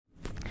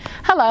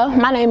Hello,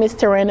 my name is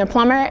Tiranda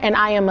Plummer, and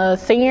I am a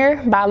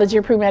senior biology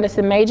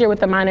pre-medicine major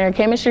with a minor in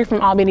chemistry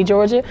from Albany,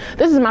 Georgia.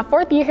 This is my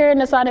 4th year here in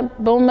the Sonic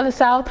Boom of the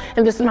South,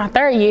 and this is my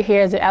 3rd year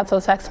here as an alto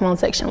saxophone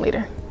section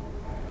leader.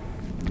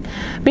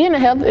 Being a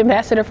health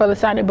ambassador for the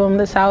Sonic Boom of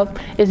the South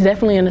is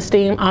definitely an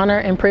esteemed honor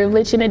and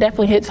privilege, and it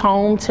definitely hits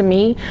home to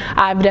me.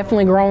 I've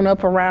definitely grown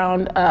up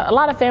around a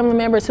lot of family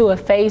members who have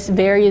faced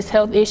various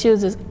health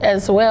issues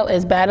as well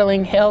as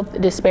battling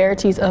health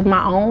disparities of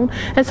my own.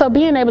 And so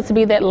being able to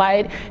be that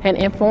light and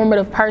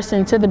informative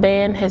person to the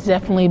band has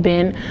definitely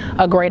been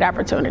a great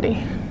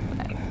opportunity.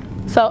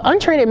 So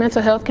untreated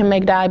mental health can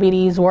make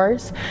diabetes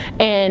worse,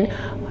 and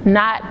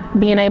not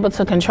being able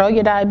to control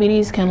your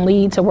diabetes can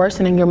lead to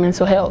worsening your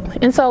mental health.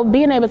 And so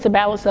being able to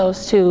balance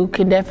those two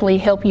can definitely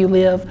help you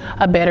live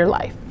a better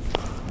life.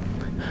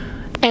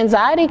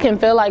 Anxiety can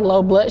feel like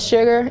low blood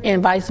sugar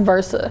and vice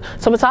versa.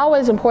 So it's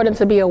always important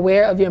to be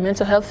aware of your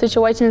mental health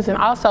situations and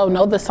also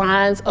know the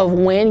signs of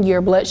when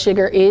your blood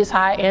sugar is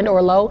high and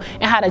or low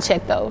and how to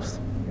check those.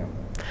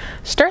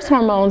 Stress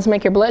hormones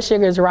make your blood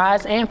sugars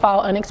rise and fall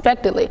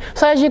unexpectedly.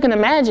 So as you can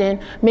imagine,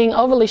 being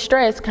overly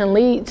stressed can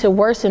lead to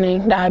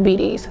worsening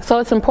diabetes. So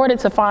it's important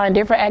to find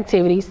different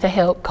activities to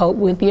help cope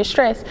with your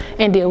stress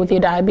and deal with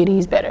your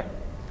diabetes better.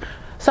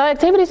 So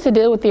activities to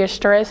deal with your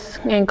stress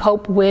and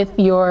cope with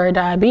your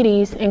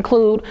diabetes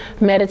include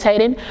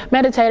meditating.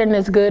 Meditating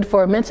is good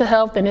for mental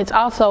health, and it's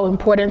also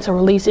important to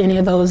release any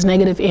of those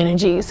negative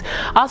energies.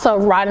 Also,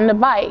 riding the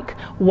bike,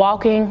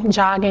 walking,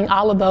 jogging,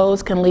 all of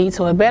those can lead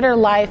to a better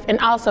life and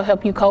also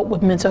help you cope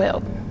with mental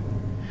health.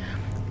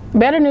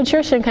 Better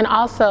nutrition can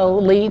also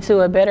lead to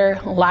a better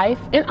life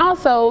and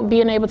also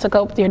being able to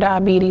cope with your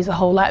diabetes a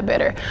whole lot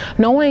better.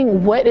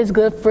 Knowing what is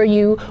good for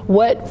you,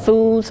 what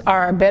foods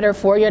are better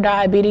for your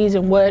diabetes,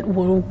 and what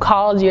will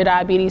cause your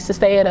diabetes to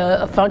stay at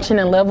a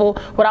functioning level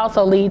would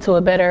also lead to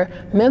a better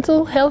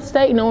mental health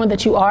state, knowing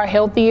that you are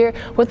healthier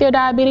with your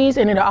diabetes,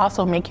 and it'll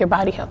also make your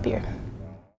body healthier.